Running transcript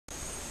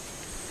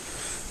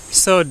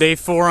So day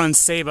 4 on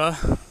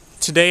Saba.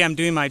 Today I'm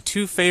doing my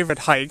two favorite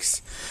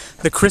hikes,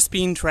 the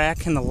Crispeen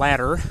track and the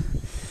ladder.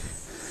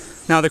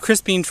 Now the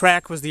Crispeen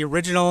track was the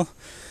original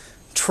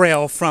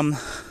trail from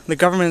the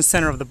government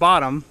center of the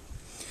bottom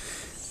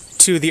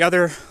to the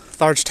other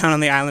large town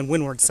on the island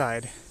windward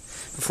side,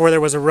 before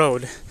there was a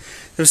road.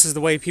 This is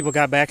the way people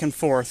got back and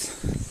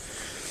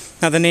forth.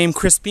 Now the name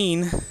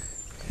Crispeen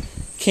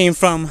came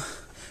from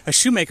a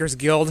shoemakers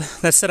guild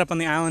that set up on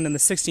the island in the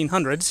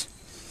 1600s,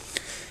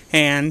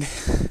 and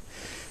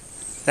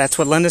that's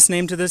what lent its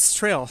name to this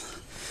trail.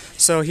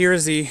 So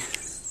here's the,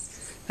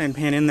 and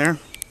pan in there,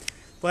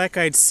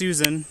 black-eyed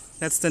Susan.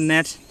 That's the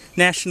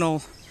national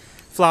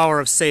flower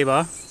of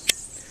Saba.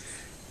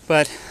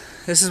 But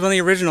this is one of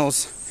the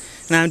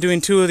originals, and I'm doing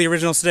two of the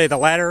originals today. The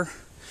ladder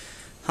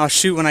I'll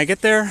shoot when I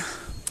get there.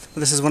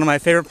 This is one of my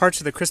favorite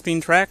parts of the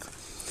Crispeen track,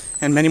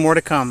 and many more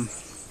to come.